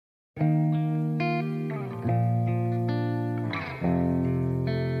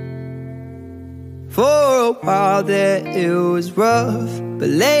a while there it was rough, but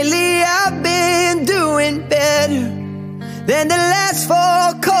lately I've been doing better than the last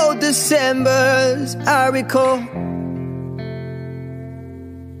 4 cold Decembers I recall.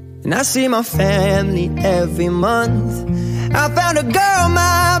 And I see my family every month. I found a girl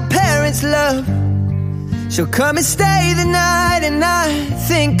my parents love. She'll come and stay the night, and I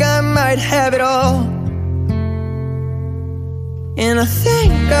think I might have it all. And I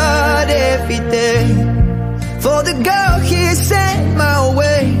thank God every day for the girl He sent my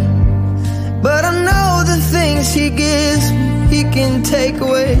way. But I know the things He gives me, He can take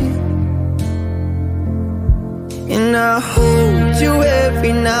away. And I hold you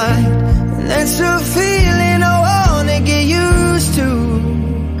every night, and that's a feeling I wanna get used to.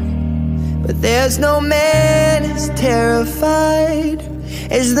 But there's no man as terrified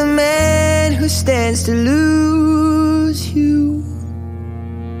as the man who stands to lose you.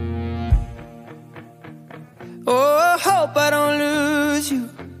 Oh, I hope I don't lose you.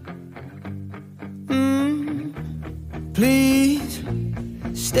 Please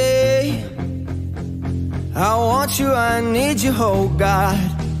stay. I want you, I need you, oh God.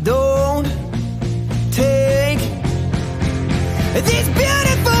 Don't take these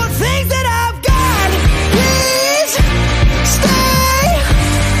beautiful things that I've got. Please stay.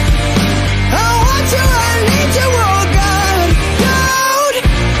 I want you, I need you, oh God. Don't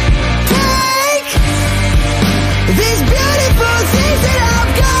take these beautiful things that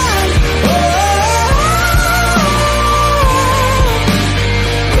I've got.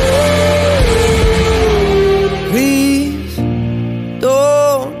 Please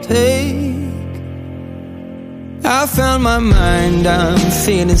don't take. I found my mind, I'm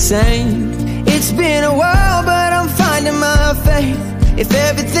feeling sane. It's been a while, but I'm finding my faith. If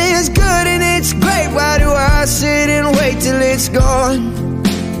everything's good and it's great, why do I sit and wait till it's gone?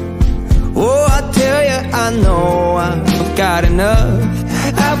 Oh, I tell you, I know I've got enough.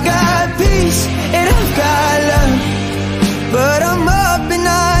 I've got peace and I've got love, but I'm up at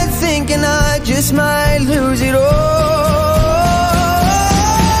night thinking I just might lose it all.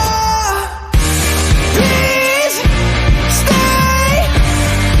 Please stay.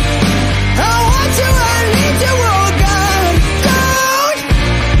 I want you, I need you, oh God. Don't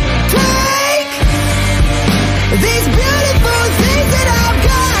take these beautiful things that I've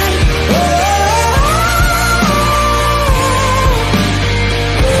got.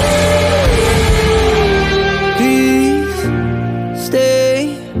 Please stay.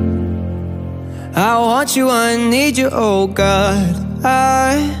 I want you, I need you, oh God.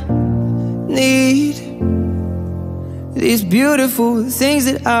 I need these beautiful things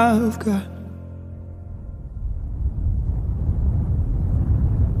that I've got.